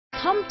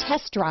Come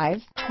test drive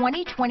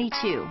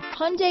 2022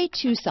 Hyundai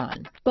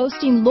Tucson.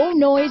 Boasting low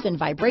noise and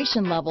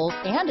vibration levels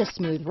and a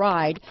smooth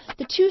ride,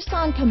 the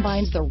Tucson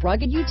combines the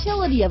rugged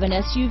utility of an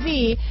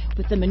SUV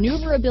with the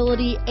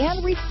maneuverability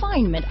and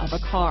refinement of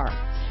a car.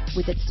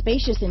 With its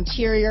spacious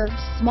interior,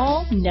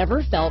 small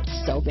never felt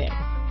so big.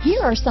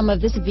 Here are some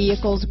of this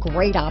vehicle's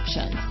great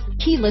options: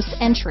 keyless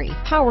entry,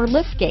 power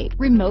liftgate,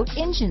 remote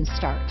engine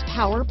start,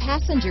 power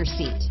passenger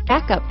seat,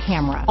 backup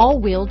camera,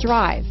 all-wheel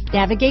drive,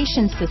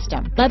 navigation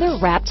system,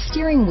 leather-wrapped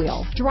steering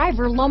wheel,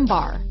 driver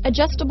lumbar,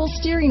 adjustable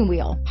steering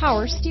wheel,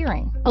 power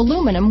steering,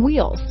 aluminum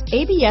wheels,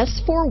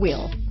 ABS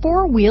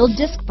four-wheel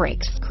disc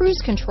brakes, cruise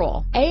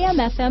control,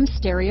 AM/FM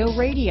stereo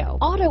radio,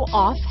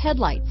 auto-off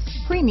headlights,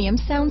 premium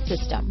sound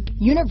system,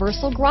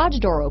 universal garage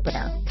door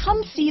opener.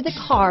 Come see the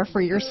car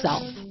for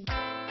yourself.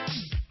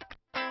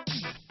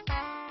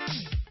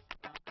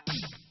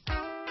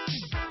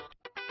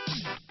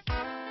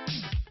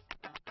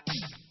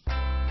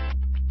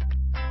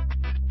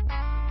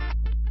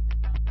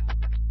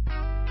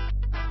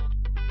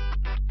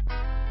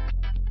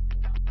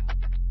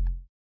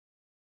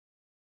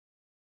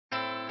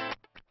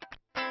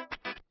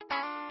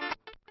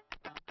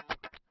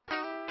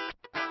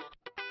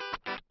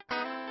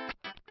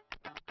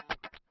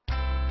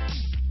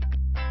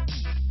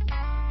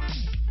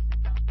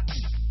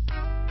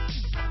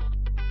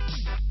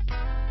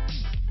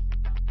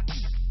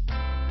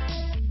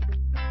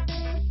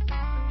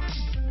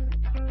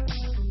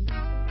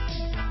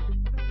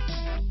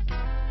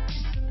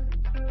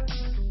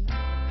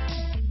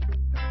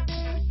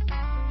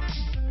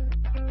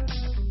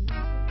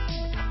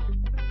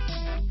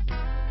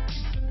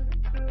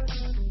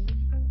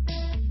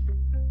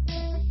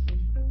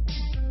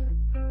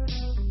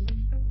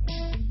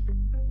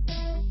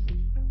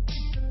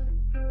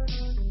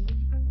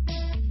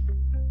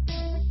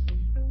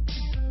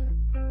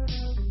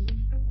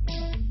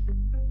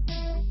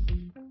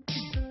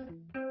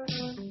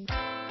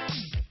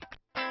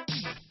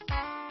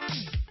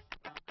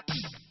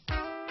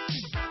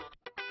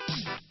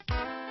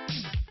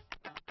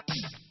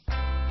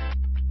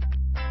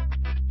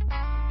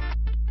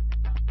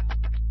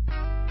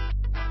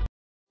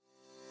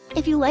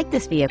 If you like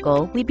this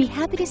vehicle, we'd be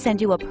happy to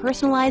send you a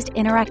personalized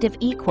interactive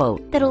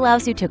e-quote that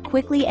allows you to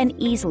quickly and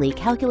easily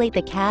calculate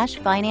the cash,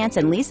 finance,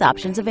 and lease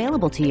options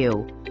available to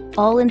you.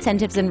 All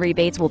incentives and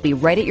rebates will be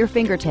right at your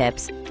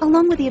fingertips,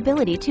 along with the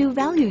ability to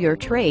value your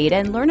trade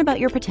and learn about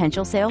your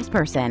potential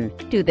salesperson.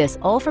 Do this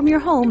all from your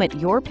home at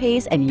your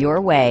pace and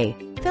your way.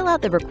 Fill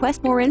out the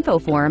Request More Info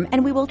form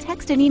and we will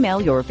text and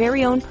email your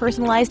very own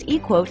personalized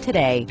e-quote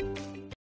today.